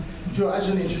So as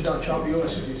an introduction, I'll be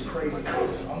honest with you, it's crazy.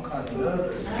 I'm kind of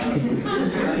nervous.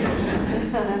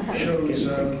 Shows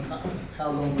how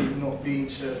long we've not been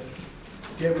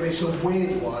together. It's a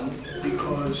weird one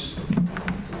because,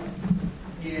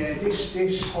 yeah,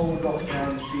 this whole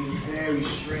lockdown's been very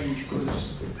strange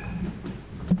because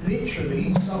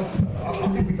literally, I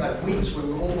think we've had weeks where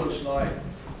we're almost like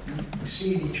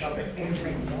seeing each other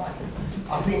every night.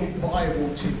 I think I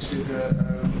walked into the,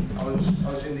 I was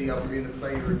in the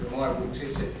playroom and I walked in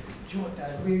and said, do you know what,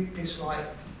 Dad, it's like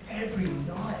every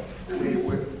night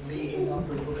we're meeting up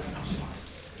and all that. And I was like,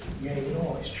 yeah, you know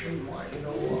what, it's true, Mike, you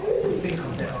know what, I think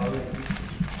I'm better,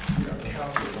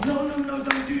 counting. No,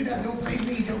 don't do that, don't blame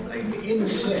me. In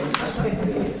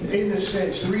a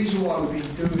sense, the reason why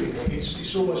we've been doing it,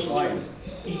 it's almost like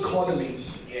economy,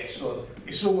 yeah, so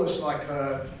it's almost like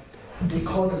the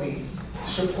economy,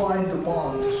 supply and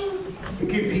demand, to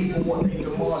give people what they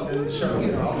demand. And so,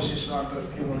 I was just like, but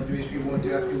people want to do this, people want to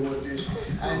do that, people want to do this.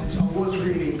 And I was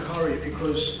really encouraged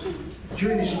because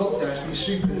during this lockdown, it's been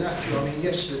supernatural. I mean,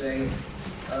 yesterday,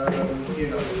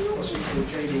 what's it called,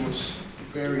 Jada was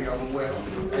very unwell.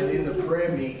 And in the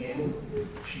prayer meeting,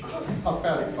 I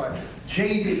found it funny.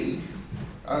 JD,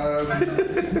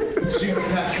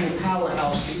 supernatural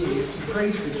powerhouse he is, he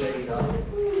prays for Jada.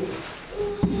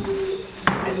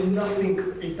 And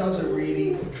it doesn't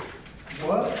really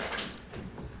work,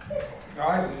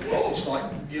 right? It's like,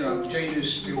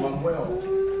 Jada's still unwell.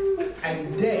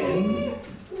 And then,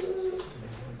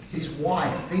 his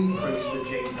wife, he prays for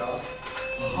Jada.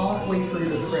 Halfway through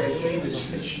the prayer, Jada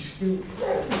said she's still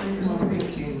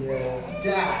thinking,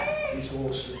 that is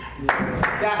awesome.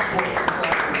 That's what it's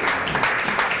like.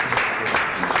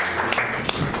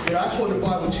 That's what the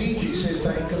Bible teaches. It says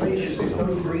that in Galatians there's no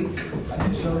Greek and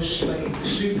there's no slave. The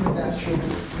supernatural,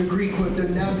 the Greek word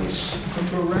dynamis, the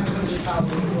miraculous power of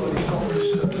God is not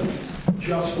reserved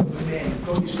just for men.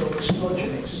 God is not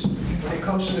misogynist. When it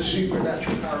comes to the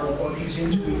supernatural power of God, he's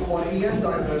into equality and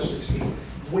diversity.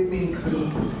 Women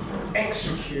can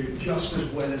execute just as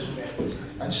well as men.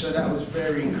 And so that was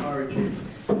very encouraging.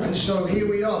 And so here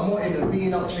we are, Martin and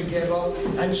being up together.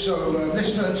 And so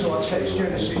let's turn to our text,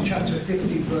 Genesis chapter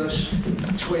 50, verse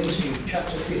 20.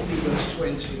 Chapter 50, verse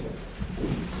 20.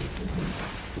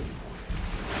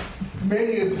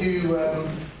 Many of you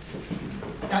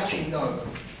actually know,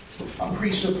 I'm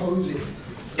presupposing,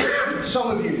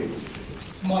 some of you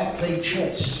might play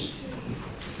chess.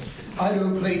 I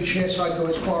don't play chess, I go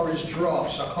as far as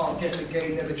drafts. I can't get the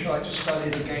game, never tried to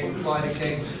study the game, apply the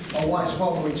game. My wife's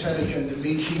far more intelligent than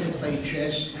me, she can play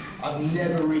chess. I've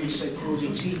never really said,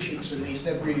 Claudia, teach it to me. It's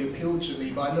never really appealed to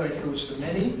me, but I know it appeals to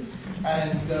many.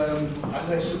 And I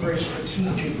know it's a very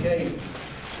strategic game.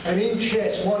 And in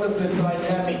chess, one of the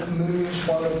dynamic moves,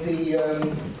 one of the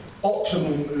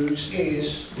optimal moves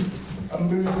is a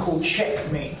move called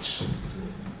checkmate.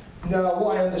 Now,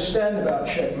 what I understand about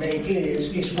checkmate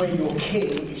is it's when your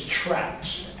king is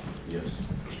trapped. Yes.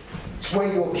 It's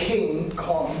when your king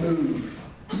can't move.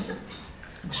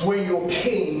 It's when your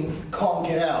king can't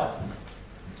get out.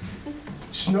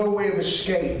 It's no way of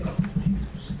escape.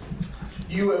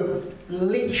 You have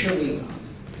literally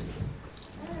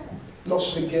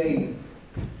lost the game,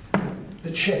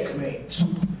 the checkmate.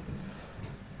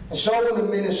 And so I want to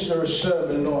minister a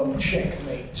sermon on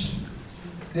checkmate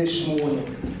this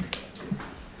morning.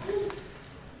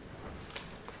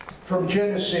 From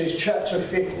Genesis chapter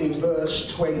 50, verse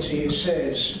 20, it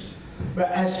says,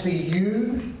 "But as for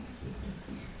you,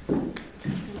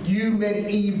 you meant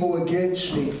evil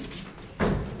against me,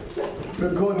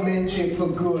 but God meant it for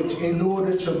good, in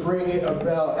order to bring it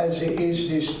about as it is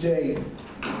this day,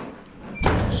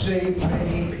 to save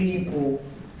many people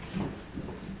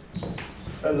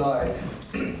alive."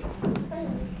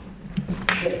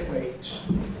 Checkmate.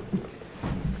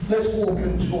 Let's walk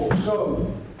and talk.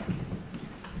 So,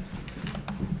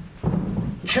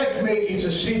 checkmate is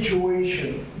a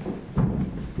situation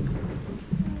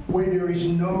where there is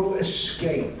no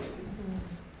escape.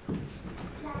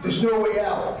 There's no way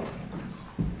out.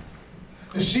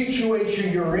 The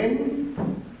situation you're in,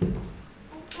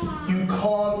 you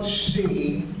can't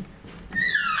see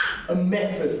a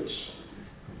method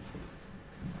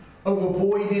of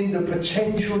avoiding the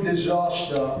potential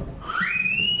disaster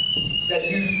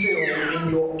that you feel in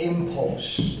your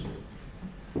impulse.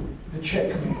 The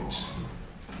checkmate.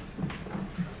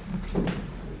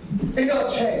 In our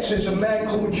text, there's a man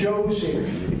called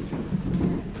Joseph.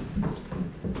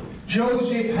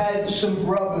 Joseph had some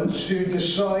brothers who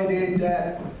decided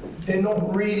that they're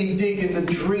not really digging the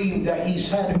dream that he's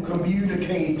had and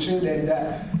communicated to them,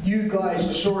 that you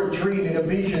guys saw a dream in a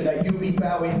vision that you'd be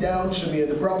bowing down to me,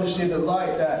 and the brothers didn't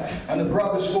like that, and the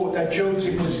brothers thought that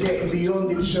Joseph was getting beyond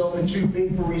himself and too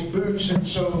big for his boots, and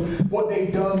so what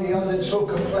they've done, they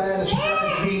undertook a plan, a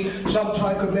strategy, some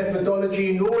type of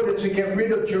methodology in order to get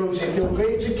rid of Joseph. They were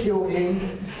going to kill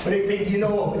him, but they think, you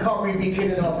know what, we can't really be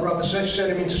killing our brothers, let's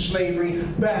send him into slavery.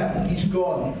 Bam, he's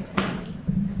gone.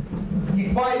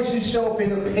 He finds himself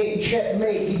in a pit,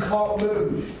 checkmate, he can't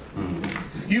move.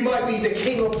 You might be the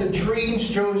king of the dreams,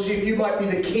 Joseph. You might be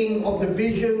the king of the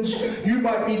visions. You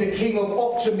might be the king of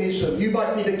optimism. You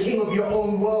might be the king of your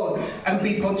own world and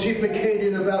be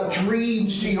pontificating about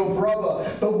dreams to your brother.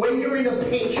 But when you're in a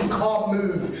pit, you can't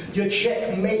move. You're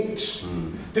checkmate.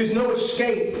 There's no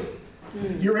escape.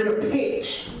 You're in a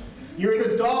pit. You're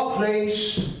in a dark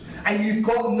place and you've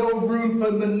got no room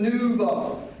for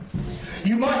maneuver.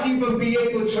 You might even be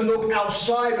able to look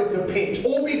outside of the pit.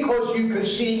 All because you can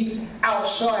see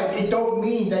outside, it don't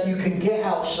mean that you can get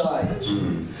outside.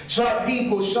 Some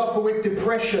people suffer with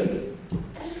depression.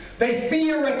 They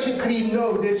theoretically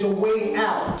know there's a way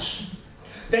out.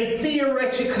 They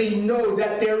theoretically know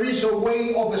that there is a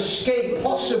way of escape,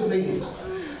 possibly.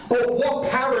 But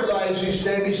what paralyzes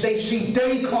them is they see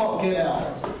they can't get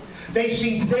out. They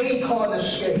see they can't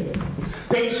escape.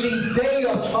 They see they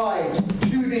are tied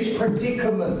to this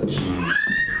predicament.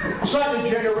 It's like the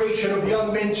generation of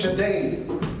young men today.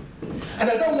 And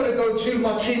I don't want to go too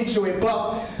much into it,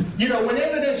 but, you know,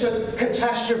 whenever there's a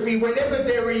catastrophe, whenever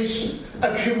there is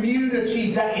a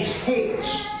community that is hit,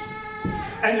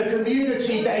 and a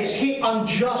community that is hit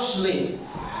unjustly,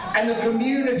 and a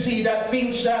community that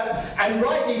thinks that, and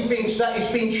rightly thinks that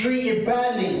it's been treated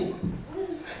badly,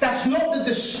 that's not the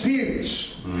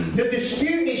dispute. The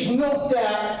dispute is not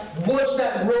that, was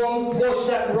that wrong, was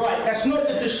that right? That's not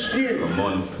the dispute. Come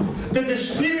on. The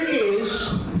dispute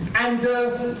is, and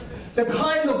the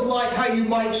kind of like how you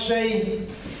might say,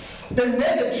 the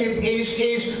negative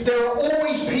is there are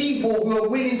always people who are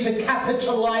willing to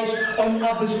capitalize on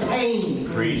others' pain.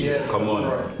 Preach it. Come on.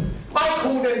 Right. I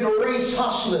call them the race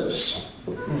hustlers.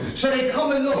 So they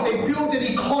come along, they build an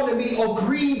economy of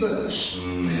grievance.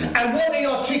 And what they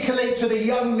articulate to the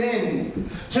young men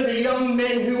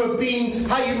who have been,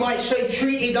 how you might say,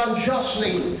 treated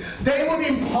unjustly, they would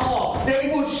impart,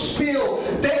 they would spill,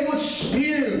 they would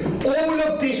spew all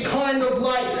of this kind of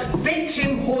like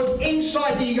victimhood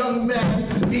inside the young man.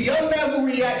 The young man will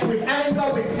react with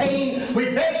anger, with pain,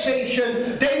 with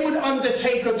vexation. They would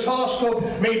undertake a task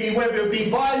of maybe whether it be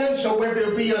violence or whether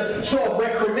it be a sort of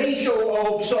reclamation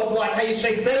or sort of like how you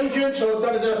say vengeance or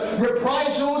the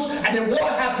reprisals. And then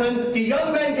what happened? The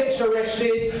young man gets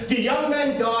arrested, the young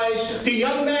man dies, the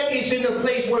young man is in a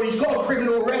place where he's got a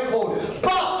criminal record.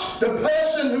 But the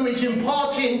person who is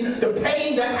imparting the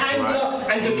pain, the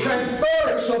anger, and the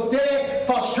transference of their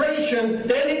frustration,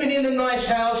 they're living in a nice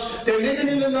house, they're living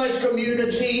in a nice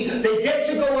community, they get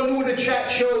to go on all the chat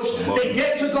shows, they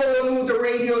get to go on all the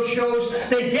radio shows,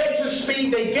 they get to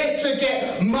speak, they get to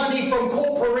get money from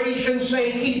corporations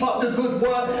saying keep up the good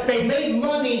work. They make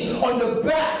money on the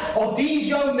back of these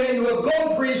young men who have gone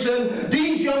to prison,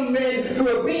 these young men who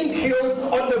are being killed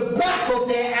on the back of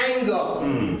their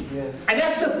anger. Yes. And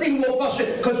that's the thing we're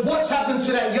frustrated, because what's happened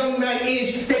to that young man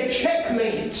is they're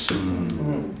checkmates.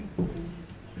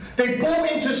 They bought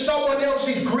into someone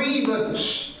else's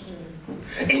grievance.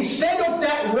 Instead of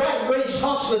that rat race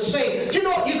hustler saying, do you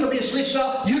know what, you could be a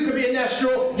solicitor, you could be an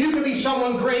astronaut, you could be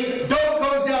someone great, don't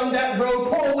go down that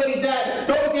road, put away that,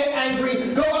 don't get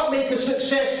angry, go out, make a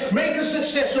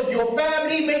success of your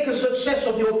family, make a success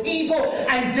of your people,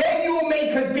 and then you will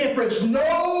make a difference.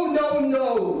 No, no,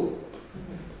 no.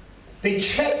 They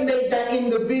checkmate that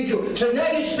individual. So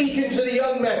now you're speaking to the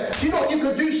young man. Do you know what? You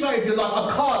could do something if you like. I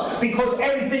can't because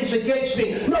everything's against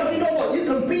me. No, you know what? You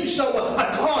can be someone. I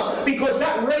can't because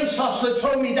that race hustler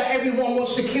told me that everyone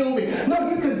wants to kill me. No,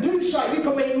 you can do something. You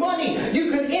can make money. You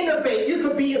can innovate. You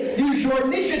can use your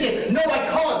initiative. No, I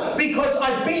can't because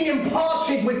I've been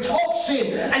imparted with toxin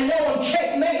and now I'm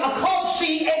checkmate. I can't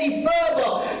see any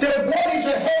further than what is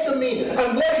ahead of me,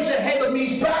 and what is ahead of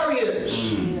me is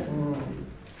barriers.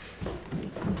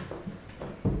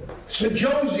 So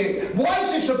Joseph, why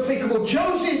is this applicable?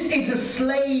 Joseph is a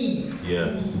slave.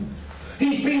 Yes.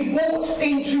 He's been brought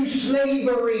into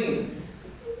slavery.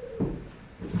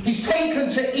 He's taken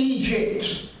to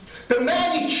Egypt. The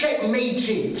man is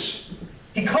checkmated.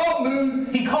 He can't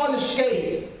move, he can't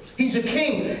escape. He's a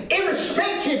king.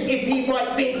 Irrespective if he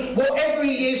might think whatever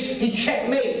he is, he's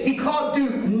checkmate. He can't do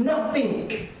nothing.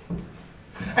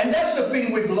 And that's the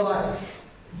thing with life.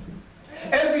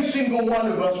 Every single one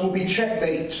of us will be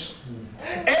checkmates.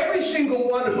 Every single single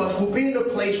one of us will be in a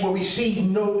place where we see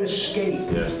no escape.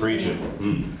 Yes, preach it.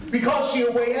 We can't see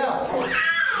a way out.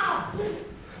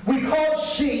 We can't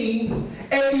see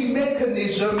any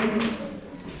mechanism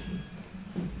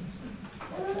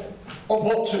of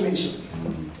optimism.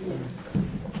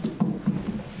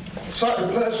 It's like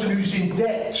the person who's in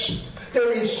debt.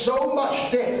 They're in so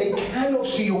much debt, they cannot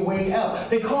see a way out.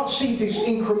 They can't see this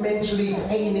incrementally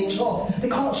paying it off. They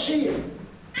can't see it.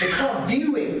 They can't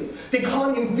view it. They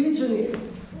can't envision it.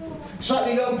 It's like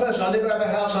the young person, I never have a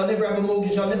house, I never have a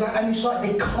mortgage, and it's like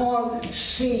they can't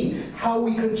see how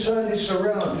we can turn this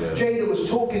around. Yeah. Jada was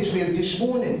talking to me this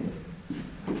morning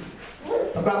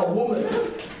about a woman.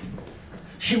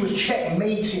 She was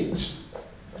checkmated.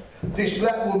 This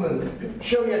black woman,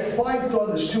 she only had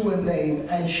 $5 to her name,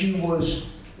 and she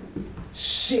was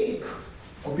sick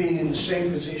of being in the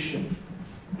same position.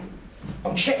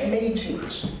 I'm checkmated.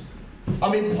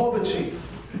 I'm in poverty.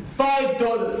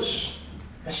 $5.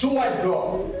 That's all I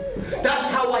got. That's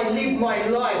how I live my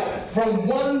life, from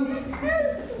one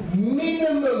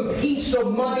minimum piece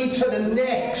of money to the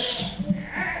next.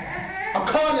 I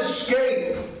can't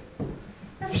escape.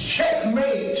 It's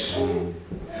checkmate.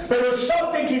 But there's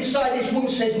something inside this woman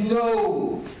says,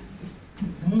 no.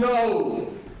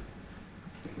 No.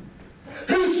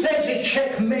 Who says it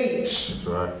checkmates? That's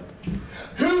right.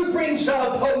 Who brings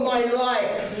that upon my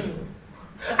life?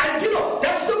 And you know,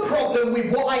 that's the problem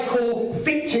with what I call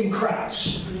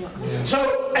victimcrats.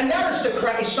 So an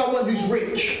aristocrat is someone who's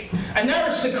rich. An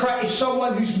aristocrat is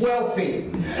someone who's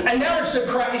wealthy. An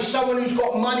aristocrat is someone who's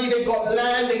got money, they've got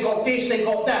land, they've got this, they've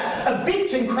got that. A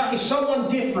victimcrat is someone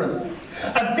different.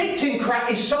 A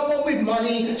victimcrat is someone with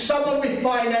money, someone with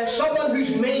finance, someone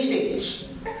who's made it.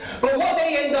 But what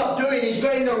they end up doing is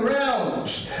going around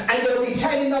and they'll be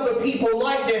telling other people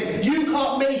like them, you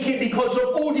can't make it because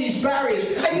of all these barriers.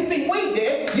 And you think, wait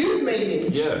there, you made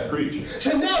it. Yeah, preach.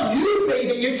 So now you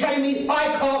made it, you're telling me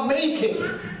I can't make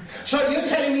it. So you're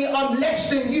telling me I'm less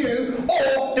than you,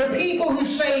 or the people who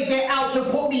say they're out to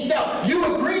put me down,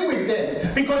 you agree with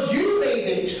them because you made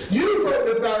it, you broke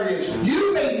the barriers,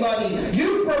 you made money,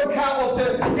 you broke out of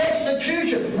the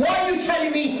destitution. Why are you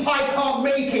telling me I can't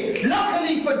make it?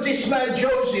 Luckily for this man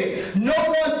Joseph,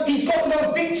 he's got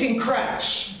no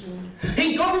victimcrats.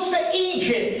 He goes to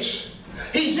Egypt,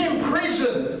 he's in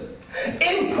prison.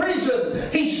 In prison,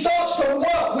 he starts to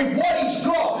work with what he's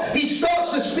got. He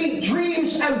starts to speak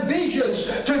dreams and visions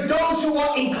to those who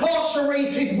are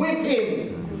incarcerated with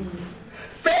him.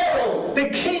 Pharaoh, the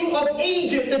king of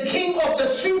Egypt, the king of the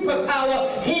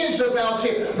superpower, hears about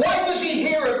it. Why does he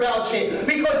hear about it?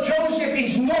 Because Joseph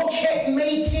is not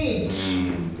checkmated.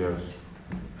 Yes.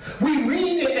 We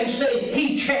read it and say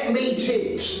he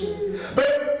checkmated.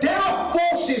 But there are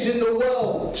forces in the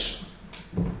world.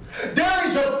 There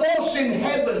is a force in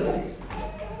heaven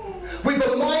with a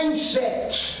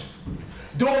mindset.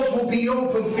 Doors will be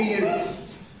open for you.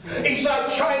 It's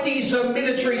like Chinese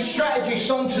military strategist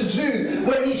Sun Tzu,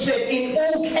 where he said, in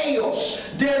all chaos,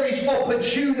 there is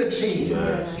opportunity.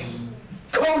 Yes.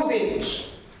 COVID,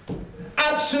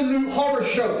 absolute horror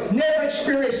show. Never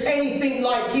experienced anything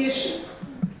like this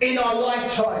in our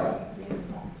lifetime.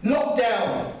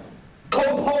 Lockdown,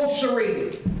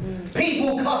 compulsory.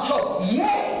 People cut off.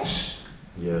 Yet,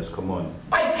 yes, come on.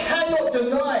 I cannot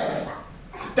deny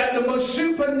that the most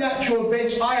supernatural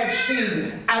events I have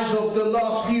seen as of the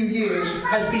last few years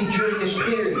has been during this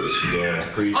period. Yes,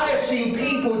 preach. I have seen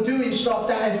people doing stuff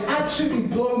that has absolutely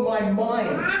blown my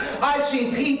mind. I have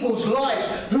seen people's lives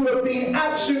who have been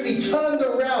absolutely turned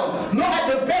around, not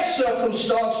at the best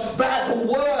circumstance, but at the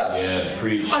worst. Yes,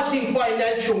 preach. I've seen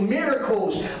financial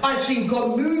miracles. I've seen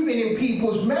God moving in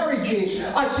people's marriages.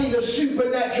 I've seen a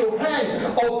supernatural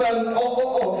hand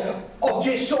of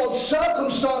just sort of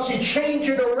circumstances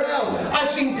changing around. I've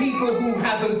seen people who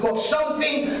haven't got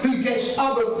something, who gets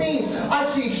other things. I've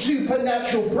seen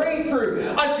supernatural breakthrough.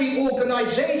 I've seen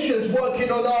organizations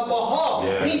working on our behalf.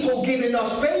 Yes. People giving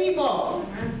us favor.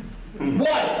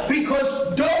 Why?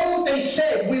 Because though they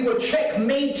said we were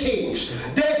checkmated,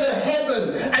 there's a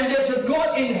heaven and there's a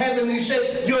God in heaven who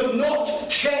says you're not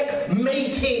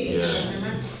checkmated.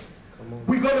 Yes.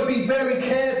 We've got to be very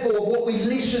careful of what we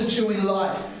listen to in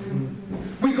life.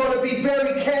 We've got to be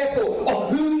very careful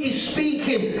of who is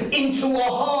speaking into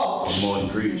our hearts. Come on,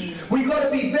 preach. We've got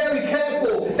to be very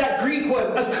careful. That Greek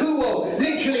word, akuo,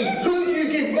 literally, who do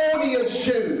you give audience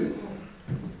to?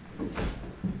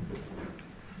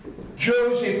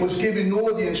 Joseph was giving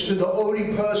audience to the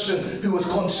only person who was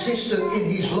consistent in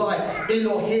his life,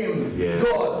 Elohim, yes.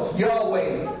 God,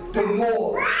 Yahweh, the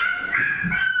Lord.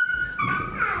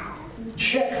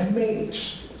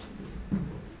 Checkmate.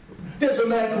 There's a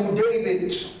man called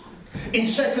David. In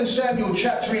 2 Samuel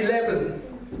chapter 11,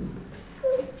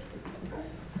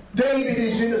 David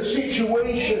is in a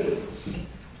situation,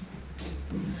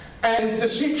 and the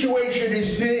situation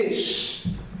is this.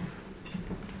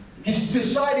 He's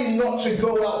decided not to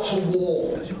go out to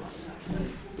war.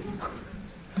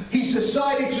 He's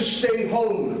decided to stay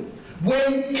home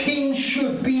when kings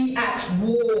should be at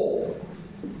war.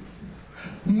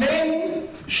 Men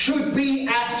should be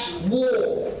at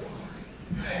war.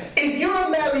 If you're a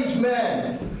married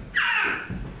man,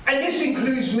 and this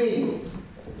includes me,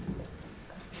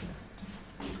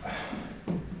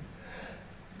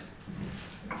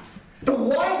 the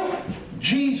wife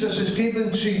Jesus has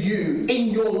given to you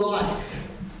in your life,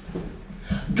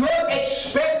 God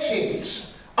expected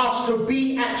us to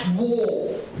be at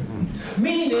war.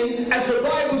 Meaning, as the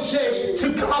Bible says,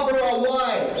 to cover our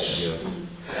wives.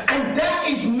 And that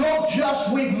is not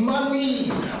just with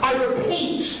money. I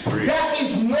repeat, that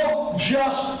is not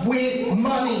just with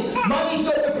money. Money is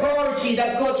not the priority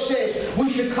that God says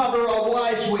we should cover our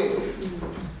wives with.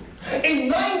 In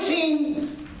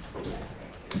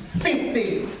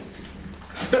 1950,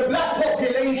 the black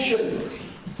population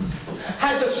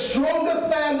had a stronger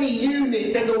family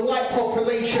unit than the white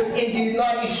population in the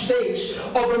United States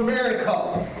of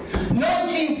America.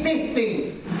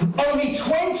 1950, only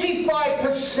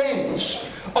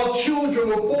 25% of children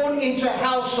were born into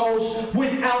households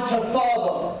without a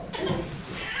father.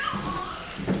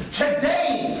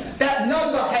 Today, that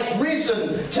number has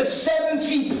risen to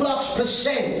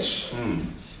 70+%.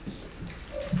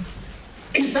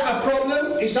 Is that a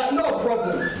problem? Is that not a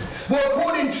problem? Well,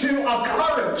 according to our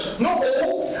current, not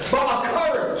all, but our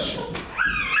current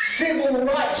civil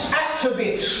rights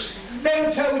activists,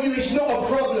 they'll tell you it's not a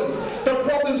problem. The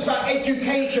problem's about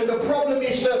education. The problem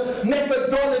is the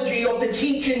methodology of the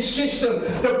teaching system.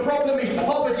 The problem is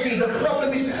poverty. The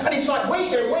problem is, and it's like,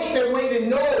 wait there.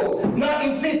 No.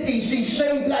 1950s, these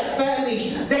same black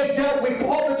families, they dealt with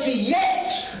poverty,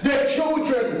 yet their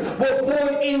children were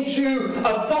born into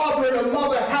a father and a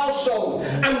mother household.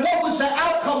 And what was the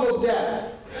outcome of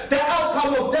that? The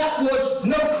outcome of that was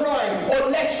no crime or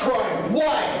less crime.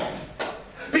 Why?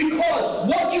 Because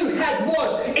what you had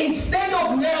was, instead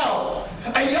of now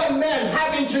a young man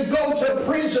having to go to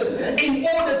prison in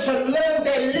order to learn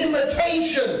their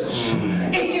limitations,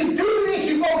 if you do this,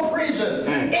 you go prison.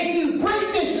 If you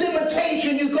break this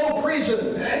limitation, you go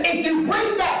prison. If you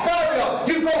break that barrier,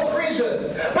 you go prison.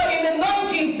 But in the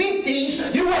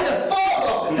 1950s, you had a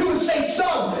father who would say,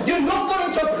 son, you're not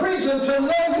going to prison to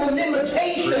learn your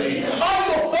limitations.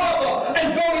 I'm your father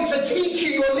and going to teach you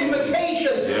your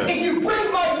limitations. If you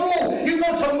break my rule, you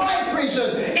go to my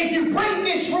prison. If you break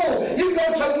this rule, you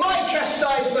go to my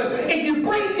chastisement. If you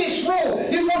break this rule,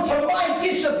 you go to my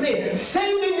discipline.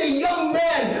 Saving the young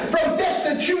man from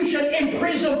destitution,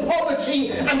 imprisoned,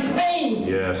 poverty, and pain.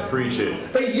 Yes, preach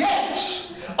it. But yet,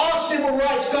 our civil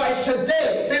rights guys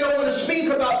today, they don't want to speak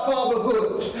about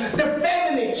fatherhood. The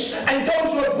feminists and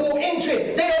those who are bought into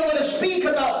it, they don't want to speak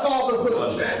about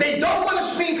fatherhood. They don't want to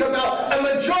speak about a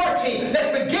majority.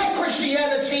 Let's forget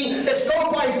Christianity. Let's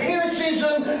go by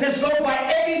empiricism. Let's go by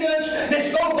evidence. Let's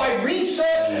go by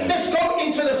research. Let's go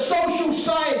into the social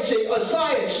science.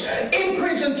 In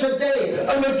prison today,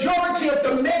 a majority of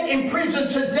the men in prison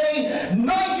today,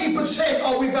 90%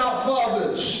 are without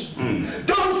fathers.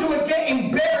 Those who are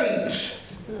getting buried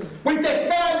with their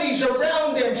families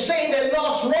around them saying their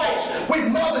last rites, with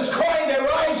mothers crying their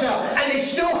eyes out, and they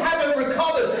still haven't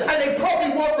recovered, and they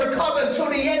probably won't recover until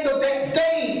the end of their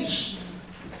days.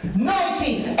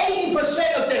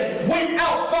 80% of them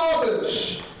without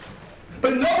fathers.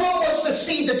 But no one wants to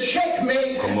see the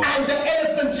checkmate and the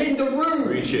elephant in the room.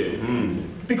 Preach it.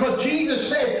 Because Jesus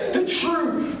said the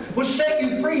truth will set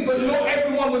you free, but not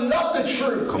everyone will love the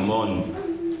truth. Come on.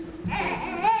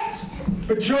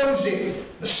 But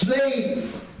Joseph, a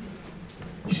slave,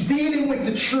 he's dealing with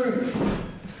the truth.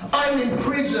 I'm in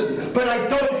prison, but I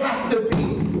don't have to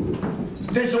be.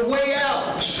 There's a way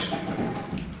out.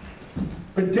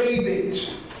 But David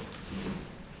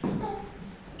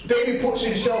puts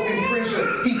himself in prison.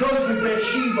 He goes with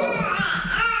Bathsheba.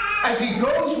 As he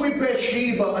goes with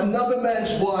Bathsheba, another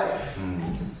man's wife,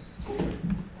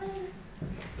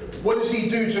 what does he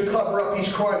do to cover up his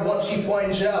crime once he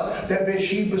finds out that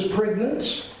Bathsheba's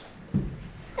pregnant?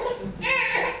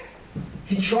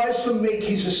 He tries to make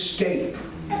his escape.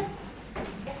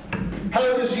 How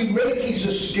does he make his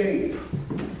escape?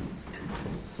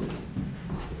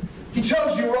 He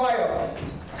tells Uriah.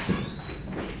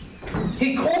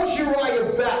 He calls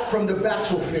Uriah back from the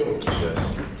battlefield. Yes.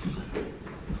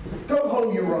 Go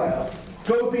home, Uriah.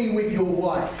 Go be with your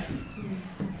wife.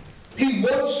 He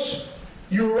wants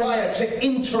Uriah to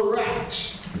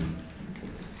interact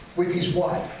with his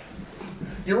wife.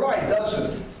 Uriah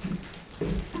doesn't.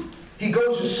 He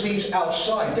goes and sleeps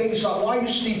outside. David's like, why are you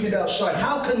sleeping outside?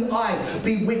 How can I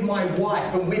be with my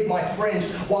wife and with my friends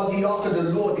while the ark of the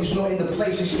Lord is not in the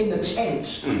place, it's in the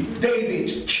tent?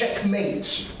 David,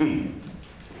 checkmate.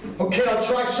 Okay, I'll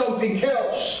try something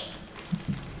else.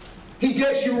 He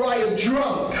gets Uriah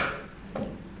drunk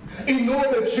in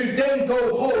order to then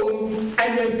go home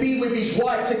and then be with his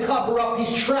wife to cover up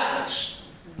his tracks.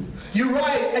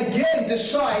 Uriah again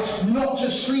decides not to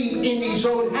sleep in his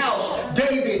own house.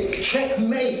 David,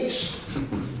 checkmate.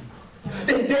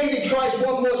 Then David tries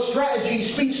one more strategy. He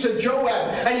speaks to Joab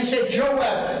and he said,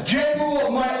 Joab, general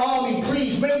of my army,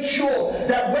 please make sure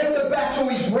that when the battle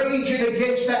is raging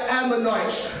against the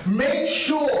Ammonites, make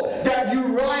sure that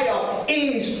Uriah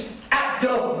is at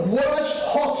the worst,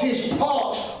 hottest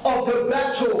part of the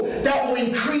battle. That will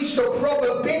increase the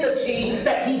probability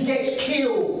that he gets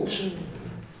killed.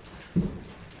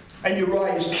 And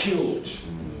Uriah is killed.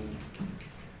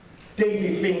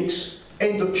 David thinks,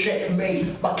 end of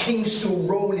checkmate, my king's still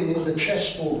rolling in the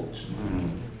chessboard.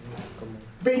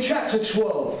 But in chapter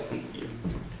 12,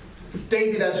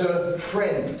 David has a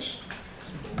friend,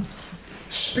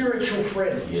 spiritual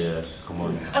friend. Yes, come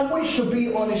on. And we should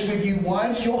be honest with you,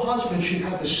 wives, your husband should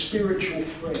have a spiritual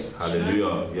friend.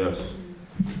 Hallelujah, yes.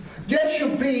 There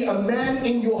should be a man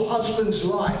in your husband's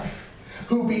life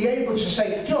who'll be able to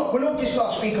say, you know, we're not just going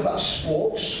to speak about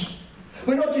sports.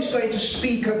 We're not just going to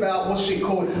speak about, what's it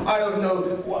called, I don't know,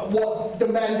 what the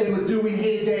man them are doing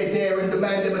here, there, and the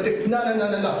man them are doing.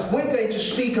 No. We're going to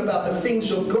speak about the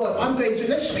things of God.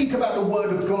 Let's speak about the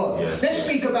Word of God. Yes. Let's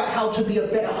speak about how to be a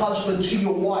better husband to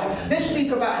your wife. Let's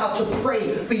speak about how to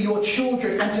pray for your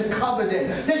children and to cover them.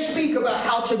 Let's speak about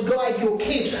how to guide your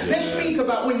kids. Yes. Let's speak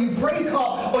about when you break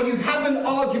up or you have an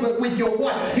argument with your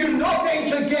wife, you're not going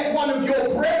to get one of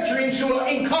your brethren who are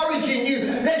encouraging you,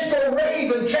 let's go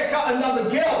rave and check out another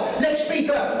girl. Let's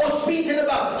speak speaking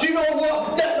about, do you know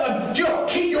what?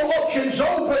 Keep your options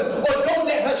open, or don't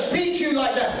let her speak to you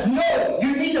like that. No,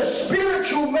 you need a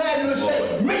spiritual man who will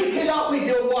say, make it up with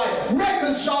your wife,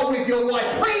 reconcile with your wife,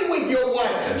 pray with your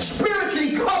wife,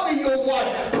 spiritually cover your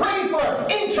wife, pray for her,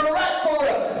 interact for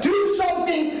her, do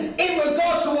something in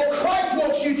regards to what Christ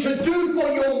wants you to do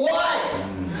for your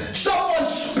wife. Someone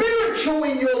spiritual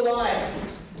in your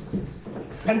life.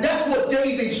 And that's what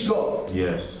David's got.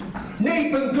 Yes.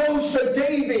 Nathan goes to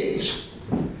David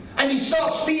and he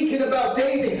starts speaking about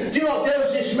David. Do you know, there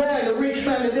was this man, a rich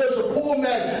man, and there was a poor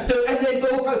man, and they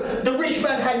both, the rich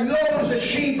man had loads of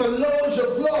sheep and loads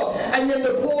of flock, and then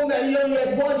the poor man, he only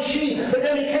had one sheep. But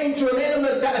then he came to an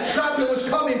element that a traveler was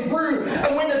coming through,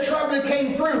 and when the traveler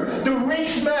came through, the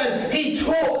rich man, he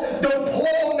took the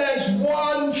poor man's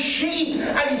one sheep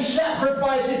and he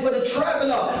sacrificed it for the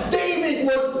traveler. David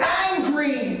was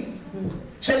angry.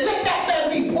 Said, let that man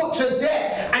be put to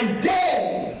death. And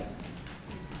then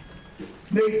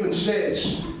Nathan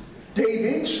says,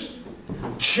 David,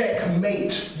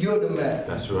 checkmate. You're the man.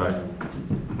 That's right.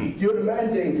 You're the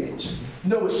man, David.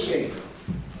 No escape.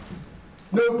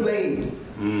 No blame.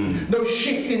 No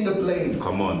shifting the blame.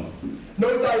 Come on.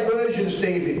 No diversions,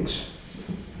 David.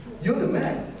 You're the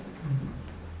man.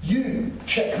 You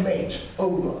checkmate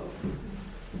over.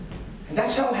 And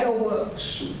that's how hell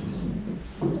works.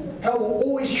 Hell will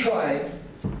always try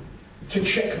to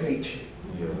checkmate you.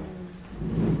 Yeah.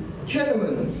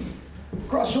 Gentlemen,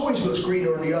 grass always looks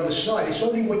greener on the other side. It's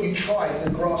only when you try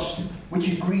the grass which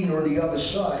is greener on the other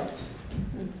side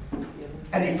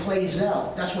and it plays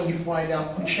out, that's when you find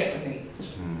out who checkmated.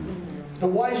 The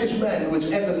wisest man who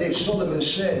has ever lived, Solomon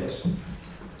says,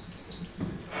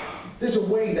 there's a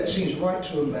way that seems right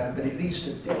to a man, but it leads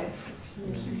to death.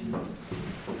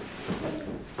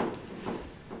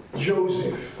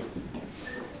 Joseph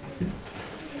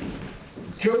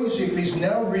is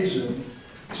now risen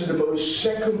to the most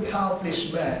second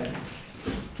powerfulest man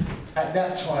at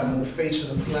that time on the face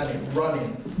of the planet,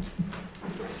 running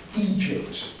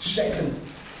Egypt, second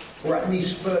or at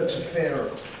least third to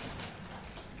Pharaoh.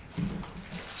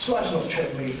 So that's not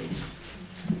checkmated.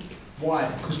 Why?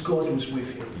 Because God was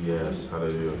with him. Yes,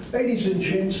 hallelujah. Ladies and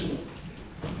gentlemen,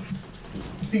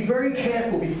 be very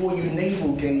careful before you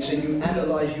navel gaze and you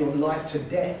analyze your life to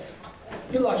death.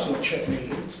 Your life's not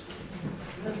checkmated.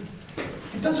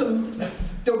 It doesn't.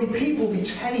 There'll be people be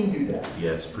telling you that.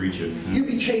 Yes, preach it. You'll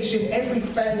be chasing every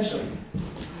phantom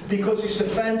because it's the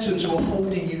phantoms who are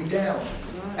holding you down.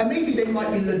 And maybe they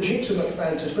might be legitimate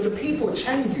phantoms, but the people are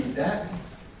telling you that.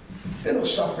 They're not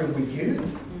suffering with you.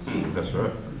 That's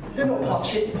right. They're not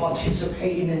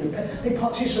participating in the pain. They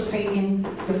participate in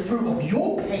the fruit of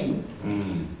your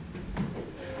pain.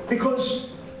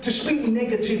 Because to speak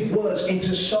negative words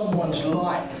into someone's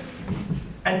life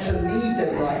and to leave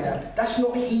them like that. That's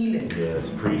not healing. Yes,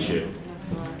 preach it.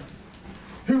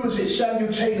 Who was it?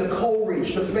 Samuel Taylor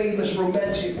Coleridge, the famous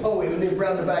romantic poet who lived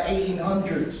around about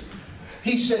 1800s.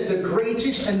 He said, the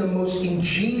greatest and the most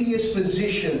ingenious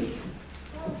physician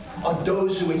are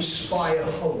those who inspire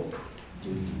hope.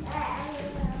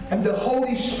 And the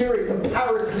Holy Spirit, the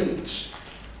Paraclete,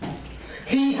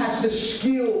 he has the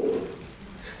skill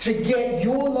to get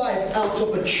your life out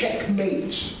of a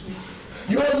checkmate.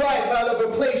 Your life out of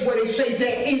a place where they say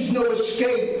there is no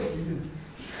escape.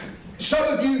 Some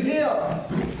of you here,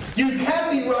 you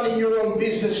can be running your own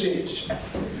businesses.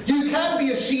 You can be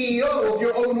a CEO of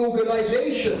your own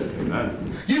organization.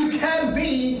 Amen. You can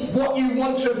be what you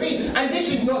want to be. And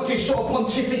this is not just sort of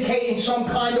pontificating some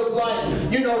kind of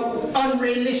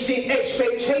unrealistic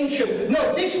expectation.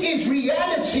 No, this is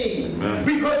reality. Amen.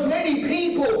 Because many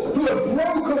people who have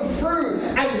broken through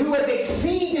and who have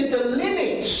exceeded the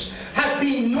limits have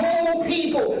been normal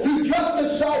people who just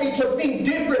decided to think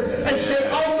different and say,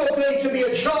 I'm not going to be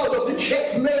a child of the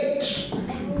checkmate.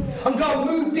 I'm going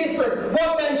to move different.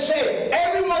 One man said,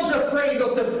 everyone's afraid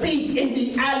of the thief in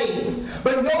the alley,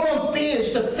 but no one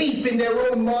fears the thief in their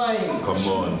own mind. Come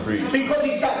on, preach. Because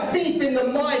it's that thief in the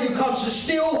mind who comes to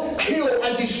steal, kill,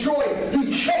 and destroy,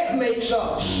 who checkmates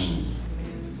us.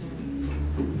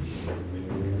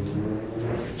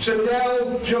 So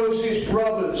now Joseph's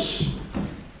brothers,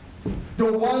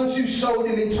 the ones who sold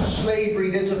him into slavery,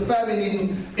 there's a famine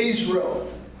in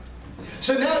Israel.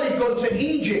 So now they've gone to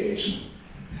Egypt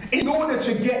in order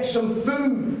to get some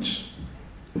food.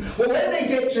 Well, when they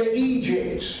get to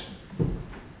Egypt,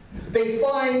 they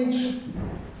find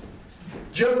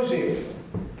Joseph,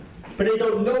 but they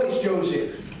don't know it's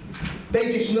Joseph.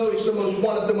 They just know it's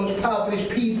one of the most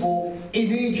powerful people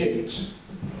in Egypt.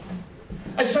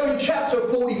 And so in chapter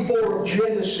 44 of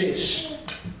Genesis,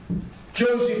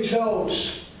 Joseph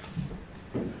tells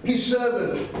his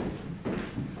servant,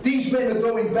 these men are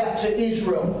going back to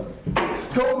Israel.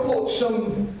 Don't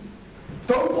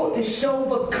put this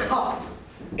silver cup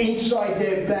inside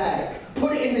their bag.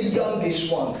 Put it in the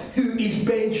youngest one, who is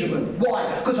Benjamin.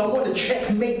 Why? Because I want to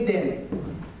checkmate them.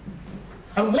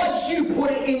 And once you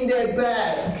put it in their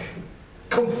bag,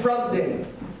 confront them.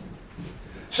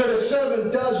 So the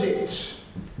servant does it.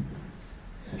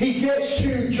 He gets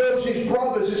to Joseph's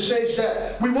brothers and says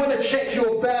that we want to check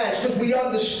your bags because we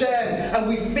understand and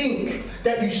we think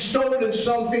that you've stolen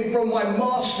something from my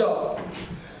master.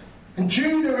 And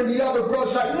Judah and the other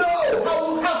brothers are like,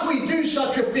 no, how can we do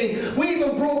such a thing? We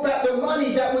even brought back the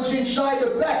money that was inside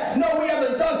the bag. No, we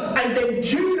haven't done. And then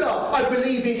Judah, I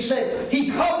believe he said,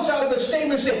 he comes out of the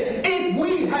statement and said, if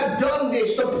we have done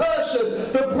this, the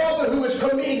brother who has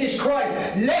committed this crime,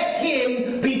 let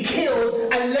him be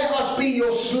killed and let us be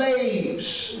your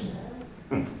slaves.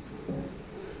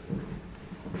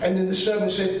 And then the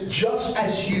servant said, just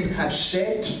as you have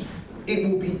said, it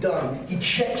will be done. He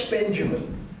checks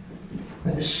Benjamin.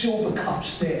 And the silver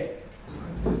cup's there.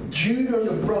 Judah and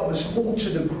the brothers fall to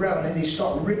the ground and they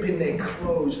start ripping their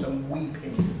clothes and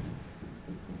weeping.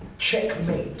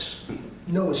 Checkmate.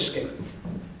 No escape.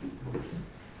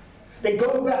 They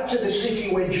go back to the city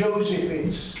where Joseph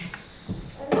is.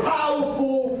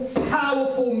 Powerful,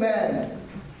 powerful man.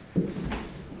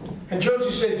 And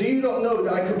Joseph said, do you not know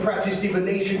that I can practice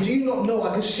divination? Do you not know I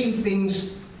can see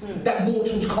things that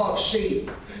mortals can't see?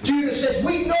 Judah says,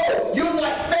 we know you're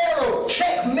like Pharaoh.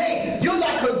 Checkmate. You're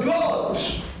like a god.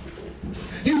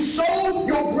 You sold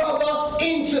your brother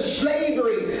into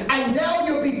slavery and now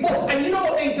you're before. And you know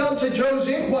what they've done to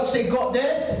Joseph once they got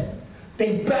there?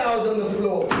 They bowed on the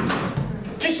floor.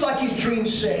 Just like his dream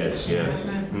said.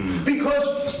 Yes.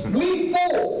 Because we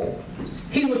thought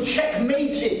he was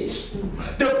checkmated.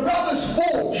 The brothers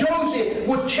thought Joseph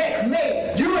was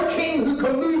checkmate. You're a king who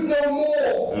can move no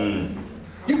more.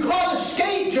 You can't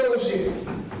escape, Joseph.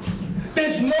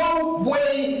 There's no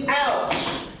way out.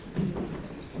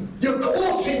 You're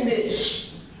caught in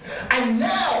this. And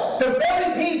now, the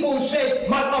very people who said,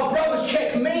 my brother's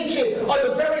checkmated, are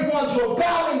the very ones who are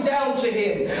bowing down to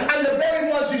him. And the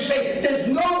very ones who say, there's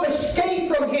no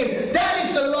escape from him. That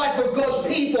is the life of God's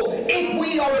people. If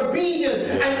we are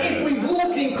obedient, and if we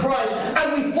walk in Christ,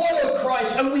 and we follow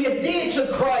Christ, and we adhere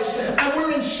to Christ, and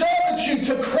we're in servitude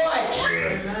to Christ.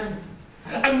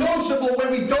 And most of all,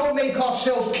 when we don't make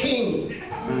ourselves king.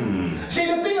 See,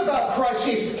 the thing about Christ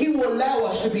is he will allow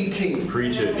us to be king.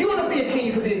 Preach it. If you want to be a king,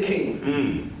 you can be a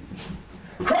king.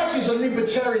 Christ is a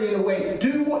libertarian in a way.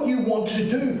 Do what you want to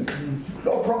do. I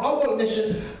want this.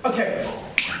 Okay.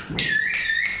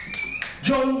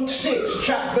 John 6,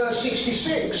 verse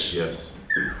 66. Yes.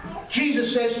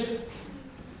 Jesus says,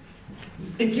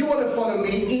 If you want to follow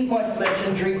me, eat my flesh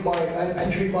and drink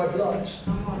my blood.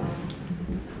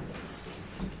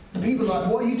 The people are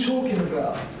like, what are you talking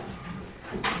about?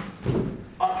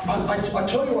 I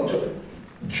tell you what to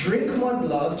drink my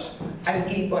blood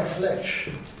and eat my flesh.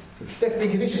 They're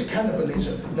thinking this is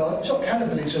cannibalism. No, it's not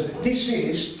cannibalism. This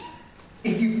is,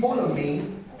 if you follow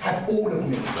me, have all of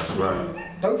me. That's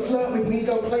right. Don't flirt with me,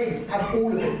 don't play. Have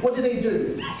all of it. What do they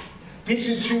do? This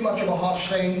is too much of a harsh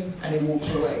saying, and he walks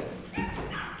away.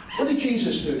 What did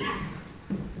Jesus do?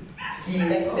 He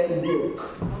let them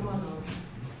walk.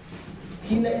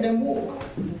 He let them walk.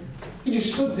 He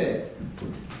just stood there.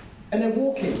 And they're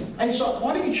walking. And it's like,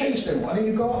 why don't you chase them? Why don't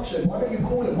you go up to them? Why don't you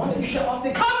call them? Why don't you shout up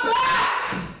there? Come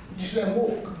back! Just let them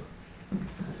walk.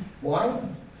 Why?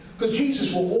 Because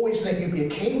Jesus will always let you be a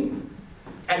king,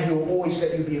 and he'll always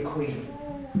let you be a queen.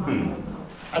 And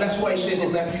that's why he says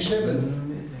in Matthew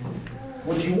 7,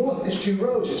 what do you want? There's two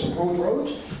roads. There's a broad road,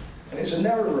 and there's a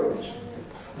narrow road.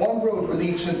 One road will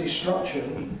lead to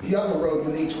destruction. The other road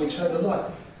will lead to eternal life.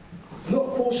 I'm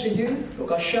not forcing you.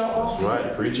 Look, I shout off. That's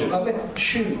right, preach it.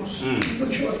 Choose. Your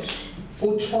choice.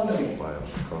 Autonomy.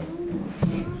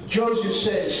 Joseph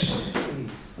says,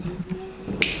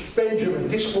 Benjamin,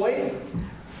 this boy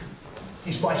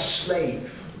is my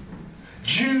slave.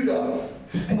 Judah,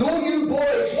 and all you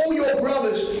boys, all your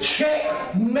brothers,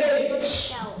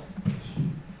 checkmate.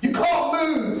 You can't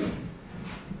move.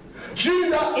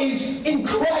 Judah is in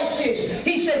crisis.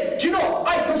 He said, do you know,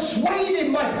 I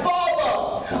persuaded my father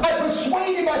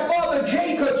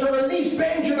Jacob to release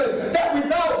Benjamin, that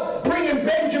without bringing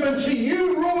Benjamin to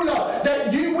you, ruler,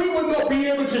 that we will not be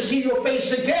able to see your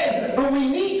face again. But we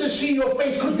need to see your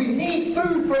face because we need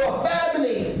food for our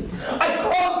family. I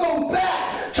can't go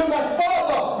back to my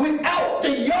father without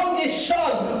the youngest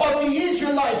son of the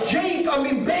Israelites,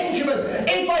 Benjamin.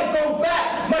 If I go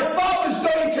back, my father's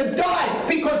going to die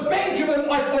because Benjamin,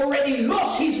 I've already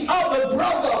lost his other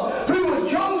brother, who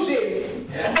was Joseph.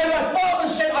 And my father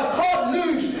said, I can't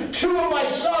lose two of my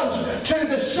sons to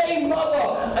the same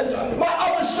mother. And my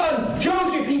other son,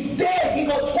 Joseph, he's dead. He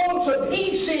got torn to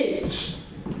pieces.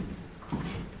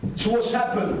 So what's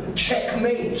happened?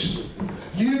 Checkmate.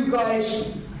 You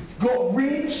guys got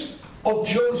rid of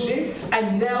Joseph,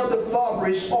 and now the father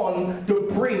is on the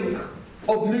brink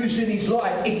of losing his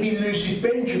life if he loses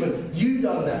Benjamin. You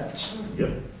done that.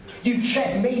 Yep. You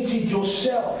checkmated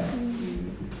yourself.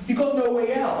 You got no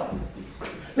way out.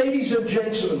 Ladies and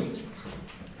gentlemen,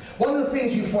 one of the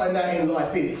things you find out in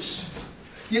life is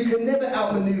you can never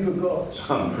outmaneuver God.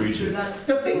 Come, preach it.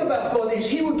 The thing about God is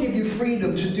he will give you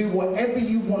freedom to do whatever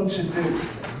you want to do.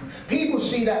 People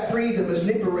see that freedom as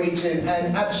liberating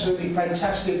and absolutely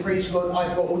fantastic. Praise God,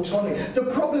 I've got autonomy. The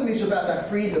problem is about that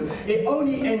freedom. It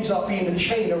only ends up being a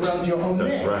chain around your own neck.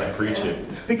 That's right, preach it.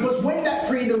 Because when that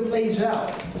freedom plays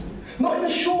out, not in the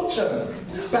short term,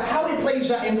 but how it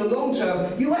plays out in the long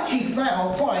term, you actually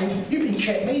find you've been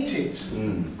checkmated.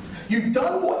 You've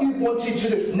done what you wanted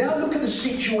to do. Now look at the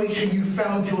situation you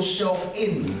found yourself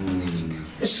in.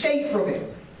 Escape from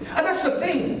it. And that's the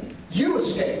thing. You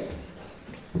escape.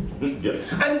 Yep.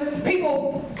 And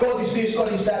people, God is this,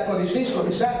 God is that, God is this, God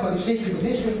is that, God is this, God is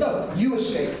this. No, you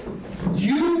escape.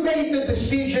 You made the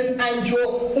decision and your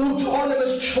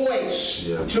autonomous choice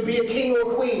to be a king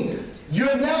or a queen.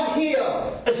 You're now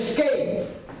here. Escape.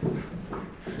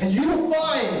 And you will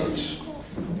find,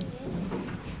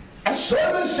 as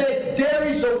Solomon said, there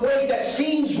is a way that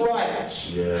seems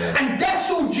right. Yeah. And that's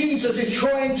all Jesus is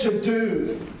trying to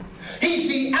do. He's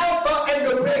the Alpha and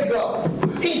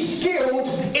Omega. He's skilled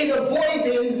in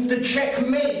avoiding the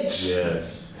checkmate.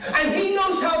 Yes. And he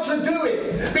knows how to do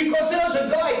it. Because there was a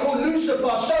guy called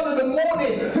Lucifer, son of the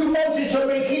morning, who wanted to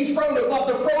make his throne above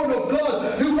the throne of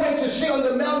God, who wanted to sit on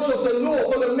the mount of the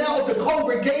Lord, on the mount of the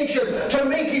congregation, to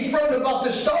make his throne above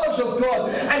the stars of God.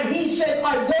 And he said,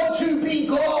 I want to be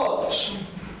God.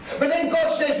 But then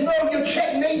God says, no, you're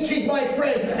checkmated, my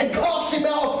friend, and cast him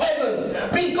out of heaven.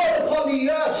 Be God upon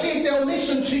the earth, see if they'll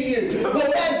listen to you.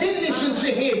 Well, man did listen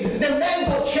to him. The man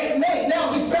got checkmate.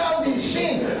 Now he's bound in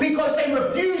sin because they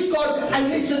refused God and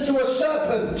listened to a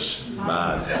serpent.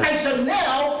 Man. And so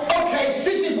now, okay,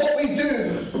 this is what we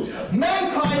do.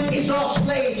 Mankind is our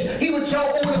slaves. He would tell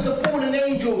all of the fallen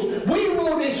angels, we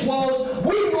rule this world,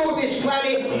 we rule this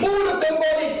planet, all of the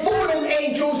demonic fallen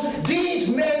angels, these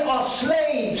men are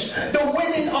slaves. The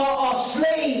women are our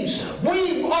slaves.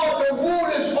 We are the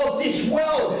rulers of this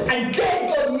world. And then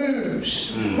God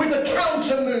moves with a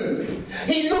counter move.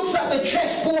 He looks at the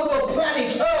chessboard of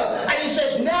planet Earth and he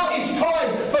says, now it's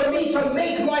time for me to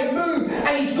make my move.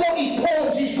 And he's got his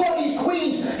pawns, he's got his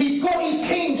queens, he's got his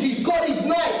kings, he's got his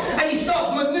knights, and he starts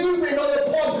maneuvering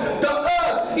upon the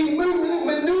earth. He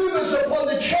maneuvers upon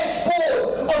the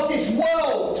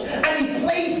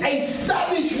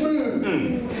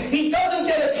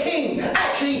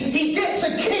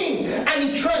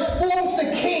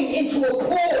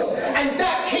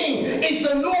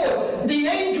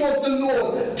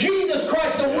Jesus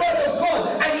Christ, the Word of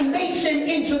God, and he makes him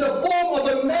into the form of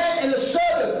a man and a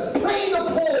servant. Play the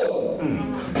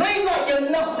pawn. Play like you're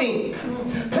nothing.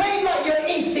 Play like you're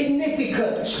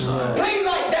insignificant. Play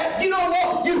like that, you know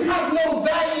what? You have no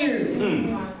value.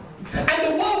 And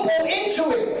the world bought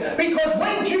into it, because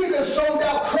when Judas sold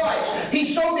out Christ, he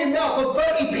sold him out for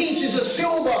 30 pieces of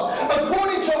silver.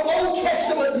 According to Old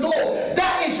Testament law,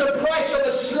 that is the price of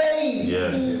a slave.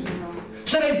 Yes.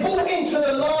 So they bought into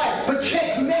the lie, but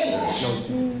checkmate.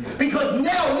 Because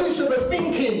now Lucifer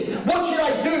thinking, what should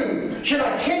I do? Should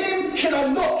I kill him? Should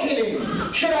I not kill him?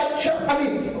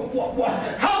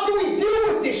 How do we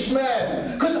deal with this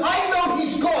man? Because I know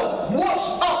he's got what's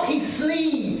up his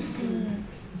sleeve.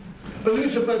 But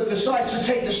Lucifer decides to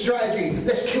take the strategy,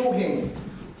 let's kill him.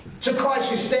 So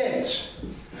Christ is dead.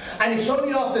 And it's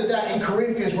only after that in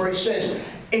Corinthians where it says,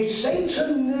 if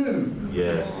Satan knew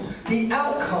the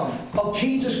outcome of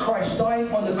Jesus Christ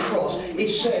dying on the cross, it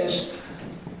says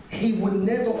he would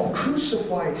never have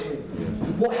crucified him.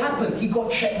 What happened? He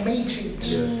got checkmated.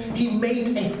 He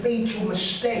made a fatal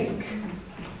mistake.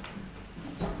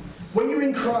 When you're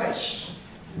in Christ,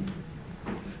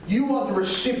 you are the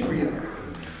recipient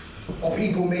of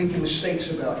people making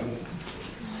mistakes about you.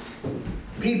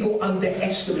 People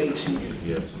underestimating you.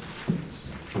 Yes.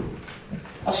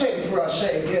 I'll say it before I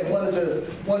say it again.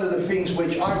 One of the things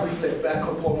which I reflect back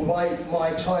upon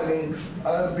my time in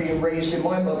being raised in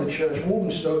my mother church,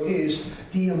 Walthamstow, is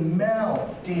the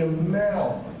amount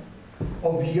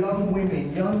of young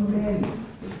women, young men,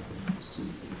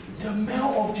 the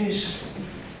amount of this,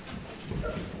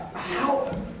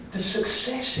 how the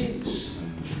successes.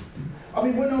 I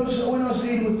mean, when I was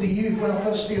dealing with the youth, when I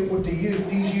first dealt with the youth,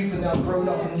 these youth are now grown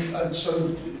up, and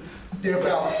so they're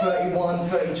about 31,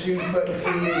 32,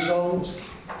 33 years old.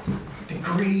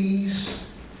 Degrees,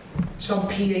 some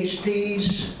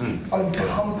PhDs, own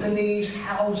companies,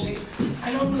 housing.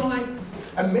 And I'm like,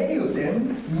 and many of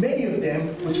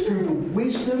them was through the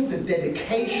wisdom, the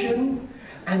dedication,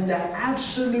 and the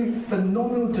absolute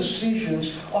phenomenal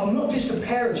decisions of not just the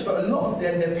parents, but a lot of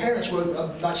them, their parents were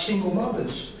like single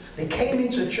mothers. They came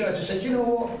into church and said, you know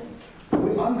what?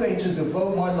 I'm going to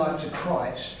devote my life to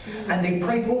Christ. And they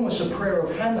prayed almost a prayer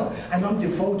of Hannah. And I'm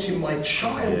devoting my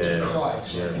child to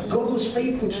Christ. God was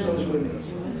faithful to those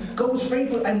women. God was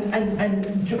faithful. And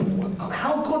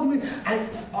how God moved. And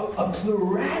a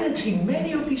plurality,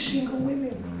 many of these single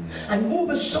women. And all of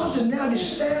a sudden now they're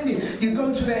standing. You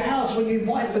go to their house when you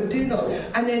invite for dinner,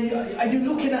 and then you're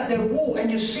looking at their wall and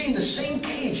you're seeing the same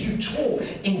kids you taught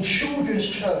in children's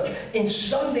church, in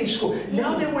Sunday school.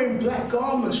 Now they're wearing black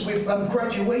garments with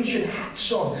graduation hats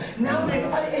on. Now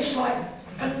it's like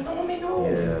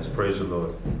phenomenal. Yes, praise the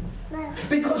Lord.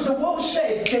 Because the world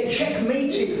said they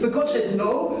checkmated. But God said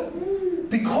no.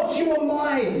 Because you are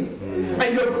mine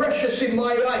and you're precious in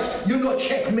my eyes, you're not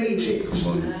checkmated.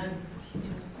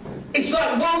 It's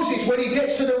like Moses when he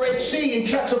gets to the Red Sea in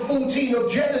chapter 14 of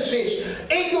Genesis.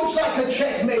 It looks like a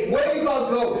checkmate. Where are you going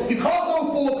to go? You can't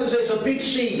go forward because there's a big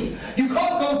sea. You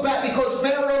can't go back because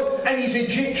Pharaoh and his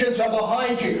Egyptians are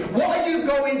behind you. What are you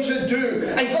going to do?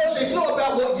 And God says it's not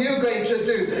about what you're going to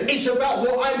do. It's about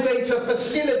what I'm going to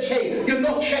facilitate. You're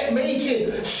not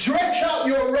checkmated. Stretch out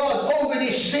your rod over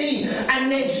this sea, and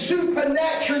then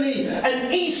supernaturally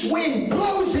an east wind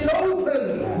blows it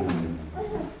open.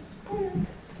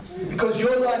 Because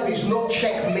your life is not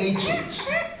checkmated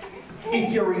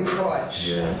if you're in Christ.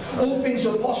 Yes. All things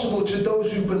are possible to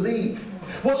those who believe.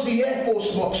 What's the Air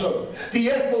Force motto? The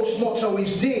Air Force motto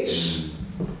is this.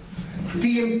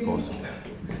 The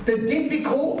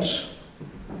difficult,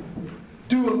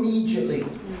 do immediately.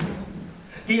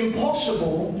 The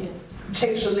impossible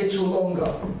takes a little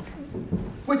longer.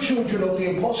 We're children of the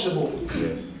impossible.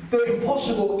 Yes. The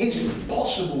impossible isn't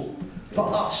possible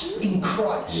for us in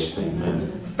Christ. Yes,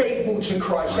 amen. Faithful to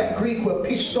Christ. That Greek word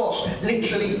pistos,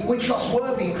 literally, we're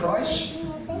trustworthy in Christ.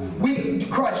 We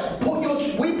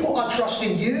put our trust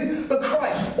in you, but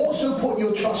Christ also put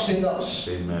your trust in us.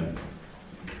 Amen.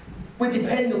 We're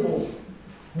dependable.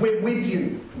 We're with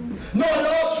you. Not on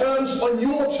our terms, on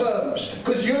your terms.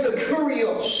 Because you're the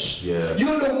kurios. Yes.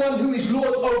 You're the one who is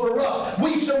Lord over us.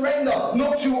 We surrender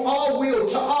not to our will,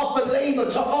 to our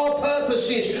philema, to our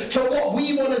purposes, to what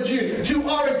we want to do, to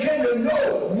our agenda.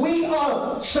 No, we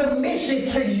are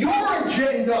submissive to your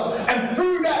agenda. And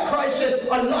through that, Christ says,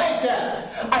 I like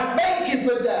that. I thank you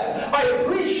for that. I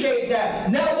appreciate that.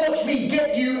 Now watch me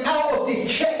get you out of this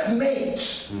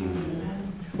checkmate.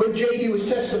 When JD was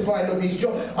testifying of his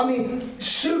job, I mean,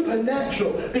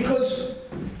 supernatural, because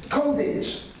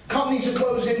COVID, companies are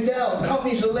closing down,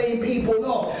 companies are laying people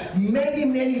off.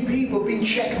 Many people have been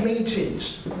checkmated.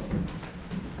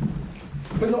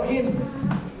 But not him.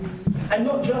 And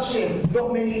not just him,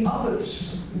 not many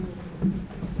others.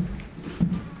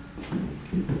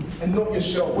 And not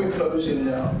yourself. We're closing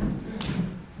now.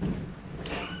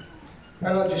 And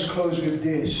I'll just close with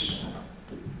this.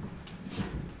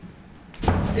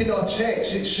 In our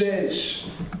text it says,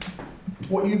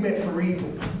 what you meant for evil,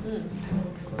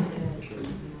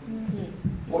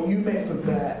 what you meant for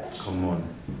bad, Come on.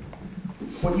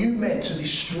 what you meant to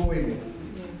destroy me,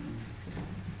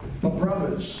 my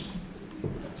brothers,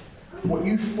 what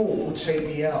you thought would take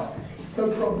me out, no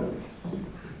problem.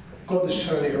 God has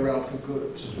turned it around for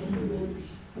good.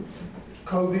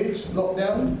 COVID,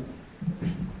 lockdown,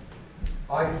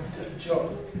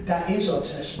 that is our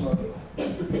testimony.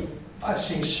 I've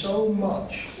seen so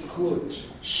much good,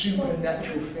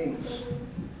 supernatural things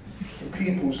in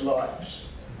people's lives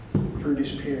through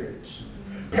this period.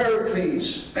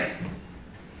 Pericles,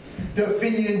 the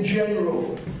Athenian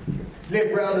general,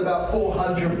 lived around about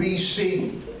 400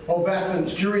 BC of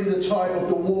Athens during the time of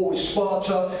the war with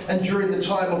Sparta and during the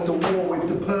time of the war with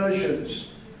the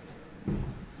Persians.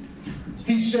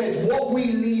 He said, what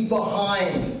we leave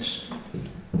behind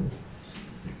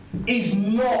is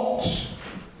not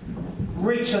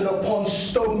written upon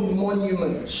stone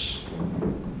monuments,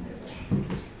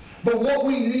 but what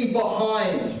we leave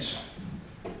behind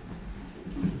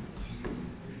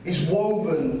is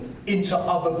woven into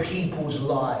other people's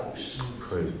lives.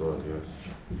 Praise God, yes.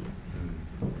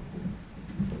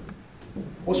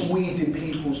 What's weaved in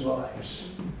people's lives?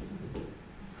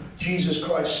 Jesus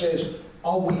Christ says,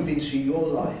 I'll weave into your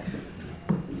life.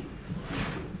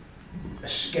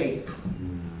 Escape.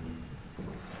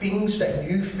 Things that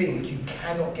you think you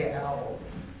cannot get out of.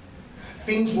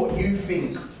 Things what you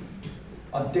think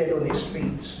are dead on its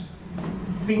feet.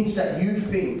 Things that you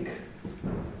think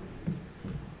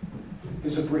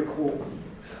is a brick wall.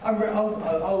 I remember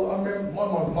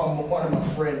one of my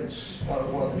friends,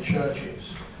 one of the churches,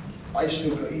 I used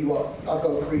to I'd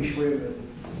go preach with him,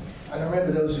 and I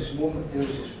remember there was this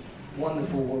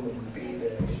wonderful woman would be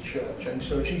there in his church, and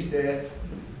so she's there,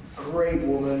 great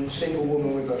woman, single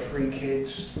woman with her 3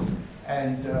 kids,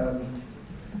 and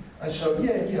so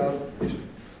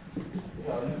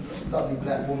lovely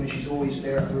black woman. She's always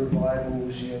there at the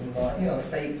revivals,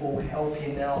 faithful,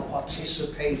 helping out,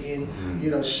 participating,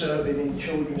 serving in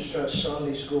children's church,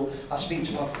 Sunday school. I speak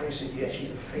to my friend and said, yeah,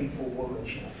 she's a faithful woman.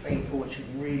 She's she's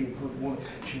really a good woman.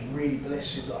 She really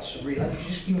blesses us.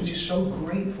 He was just so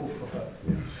grateful for her.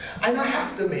 And I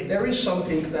have to admit, there is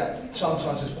something that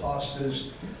sometimes as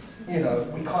pastors, we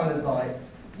kind of like,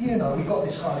 we got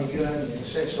this kind of yearning in the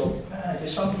sense of, man,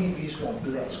 there's some people you just want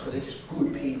blessed because they're just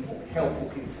good people, helpful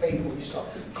people, faithful. You start,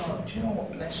 God, do you know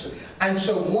what, bless them? And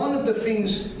so one of the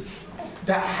things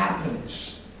that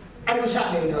happens, and it was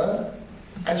happening to her,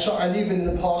 and even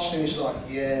the pastor is like,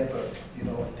 yeah, but you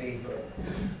know what, deeper.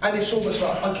 And it's almost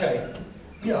like, okay,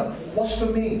 what's for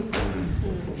me?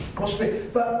 What's for me?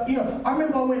 But, I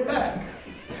remember I went back.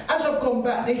 As I've gone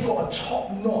back, they've got a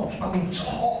top-notch,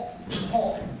 top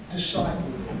disciple.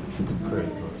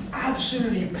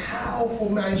 Absolutely powerful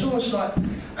man. It's almost like,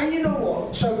 and you know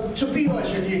what? So to be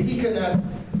honest with you, he can have,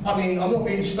 I'm not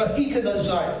being, but he can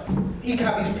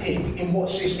have his pick in what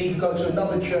system. He could go to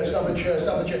another church.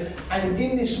 And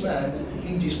in this man,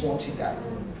 he just wanted that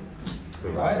room.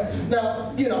 Right?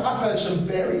 Now, I've heard some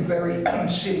very, very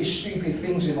silly, stupid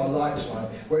things in my lifetime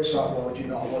where it's like, well,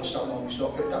 I want someone who's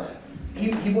not fit.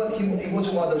 He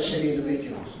wasn't one of those silly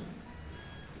individuals.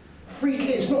 3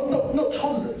 kids, not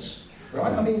toddlers,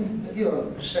 right?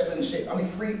 7, 6.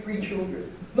 3 children,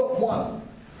 not 1,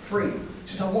 3. He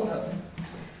said, I want her.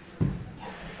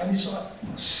 And it's like,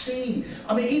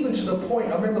 even to the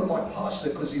point. I remember my pastor,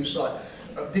 because he was like,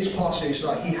 this pastor is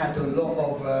like, he had a lot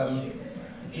of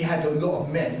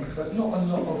men, but not a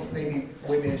lot of maybe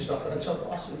women and stuff. And so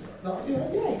I said,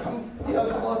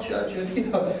 come our church,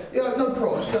 and no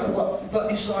problems,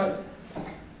 but it's like,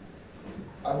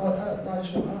 I want her. No, I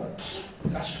just want her.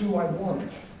 That's who I want.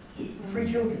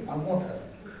 3 children. I want her.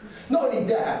 Not only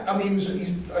that.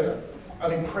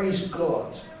 Praise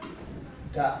God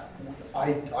that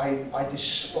I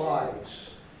despise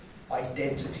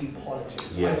identity politics.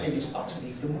 Yes. I think it's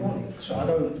utterly demonic.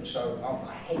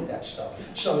 I hate that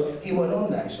stuff. So he went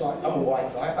on that. It's like, I'm a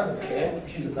white guy. I don't care.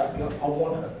 She's a black girl. I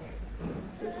want her.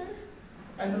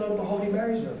 And lo and behold, he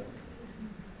marries her.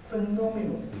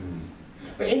 Phenomenal.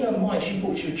 But in her mind, she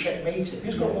thought she was checkmated.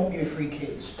 Who's going to want you with 3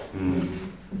 kids? Who's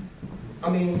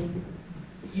going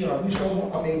to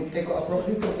want, they've got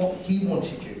what he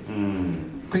wanted you.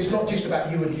 But it's not just about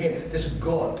you and him. There's a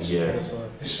God. Yes.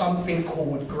 There's something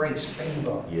called grace,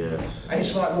 favor. Yes. And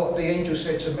it's like what the angel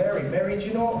said to Mary. Mary, do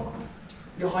you know what?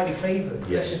 You're highly favored.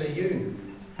 Yes. Blessed are you.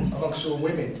 amongst all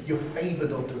women, you're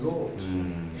favoured of the Lord.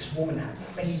 This woman had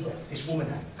favour. This woman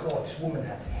had God. This woman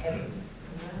had heaven.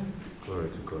 Glory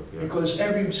to God. Yes. Because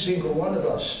every single one of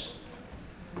us,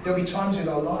 there'll be times in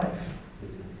our life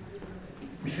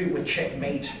we think we're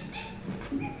checkmated.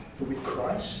 But with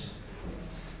Christ,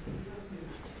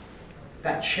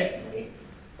 that checkmate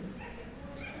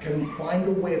can find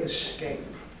a way of escape.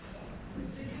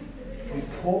 If we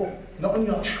put not only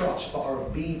our trust, but our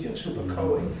obedience,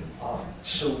 our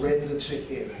surrender to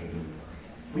Him,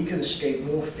 we can escape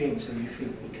more things than you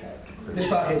think we can. Let's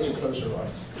bow our heads and close our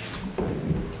eyes.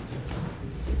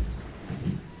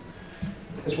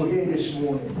 As we're here this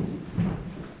morning,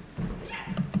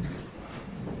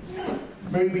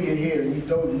 maybe you're here and you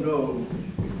don't know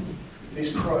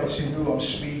this Christ in who I'm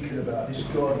speaking about, this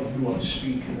God in who I'm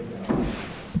speaking about.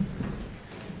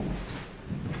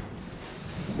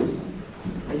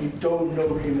 And you don't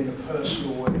know Him in a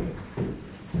personal way.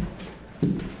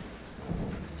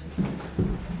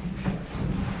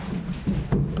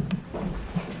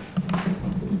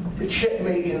 The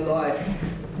checkmate in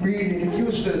life, really, if you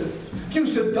was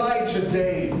to die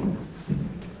today,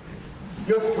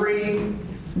 you're free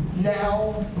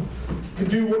now, to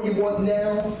do what you want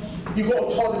now, you got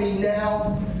autonomy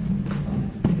now,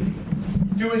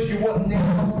 do as you want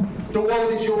now, the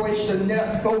world is your oyster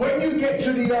now. But when you get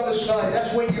to the other side,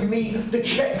 that's when you meet the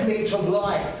checkmate of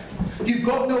life. You've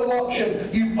got no option.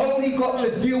 You've only got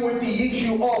to deal with the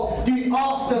issue of the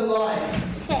afterlife.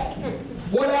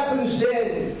 What happens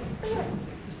then?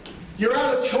 You're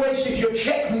out of choices. You're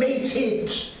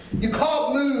checkmated. You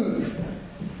can't move.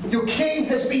 Your king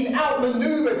has been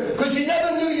outmaneuvered because you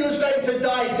never knew you was going to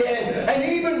die then. And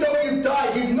even though you've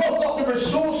died, you've not got the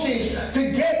resources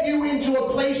to get you into a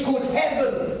place called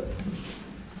heaven.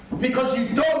 Because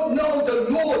you don't know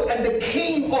the Lord and the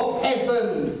King of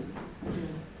heaven.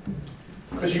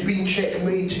 Because you've been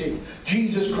checkmated.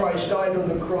 Jesus Christ died on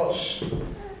the cross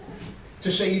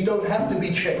to say you don't have to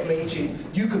be checkmated.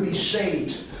 You can be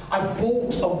saved. I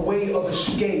bought a way of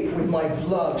escape with my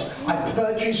blood. I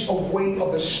purchased a way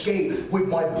of escape with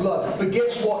my blood. But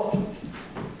guess what?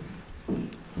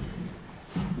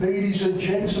 Ladies and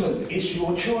gentlemen, it's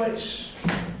your choice.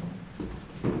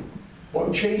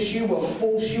 Won't chase you, won't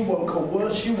force you, won't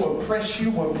coerce you, won't press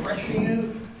you, won't pressure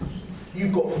you.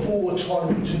 You've got full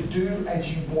autonomy to do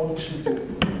as you want to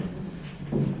do.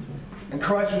 And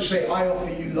Christ will say, I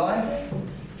offer you life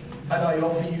and I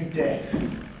offer you death.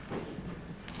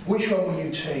 Which one will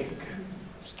you take?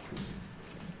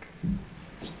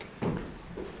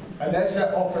 And as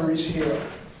that offer is here,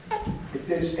 if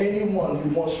there's anyone who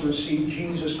wants to receive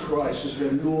Jesus Christ as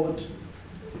their Lord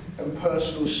and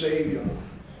personal Saviour,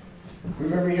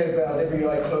 with every head bowed, every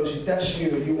eye closed, if that's you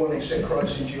and you want to accept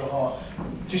Christ into your heart,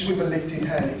 just with a lifted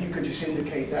hand, if you could just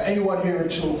indicate that. Anyone here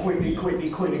at all? Quickly,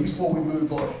 before we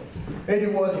move on.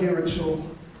 Anyone here at all?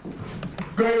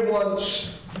 Going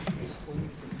once,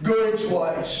 going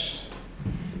twice,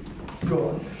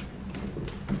 gone.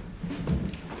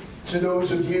 To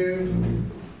those of you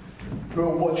who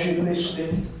are watching,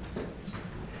 listening,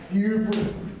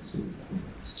 if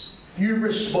you've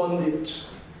responded,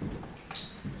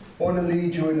 I want to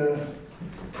lead you in a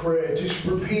prayer. Just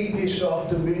repeat this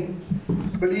after me.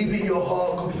 Believe in your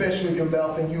heart, confess with your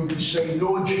mouth, and you'll be saved.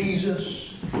 Lord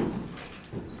Jesus,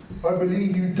 I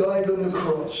believe you died on the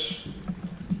cross.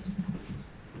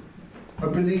 I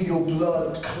believe your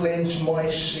blood cleansed my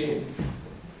sin.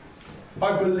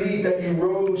 I believe that you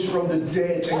rose from the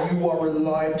dead and you are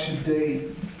alive today.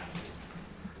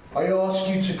 I ask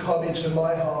you to come into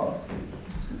my heart.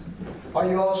 I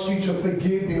ask you to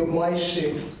forgive me of my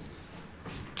sin.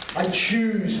 I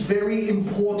choose, very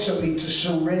importantly, to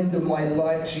surrender my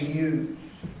life to you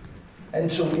and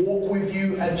to walk with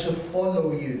you and to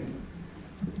follow you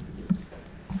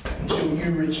until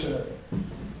you return.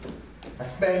 I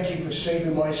thank you for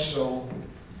saving my soul.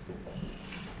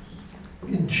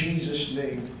 In Jesus'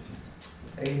 name,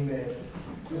 amen.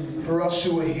 For us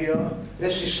who are here,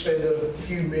 let's just spend a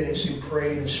few minutes in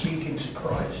praying and speaking to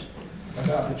Christ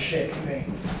about the checkmate,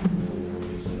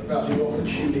 about the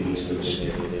opportunities that are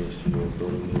still.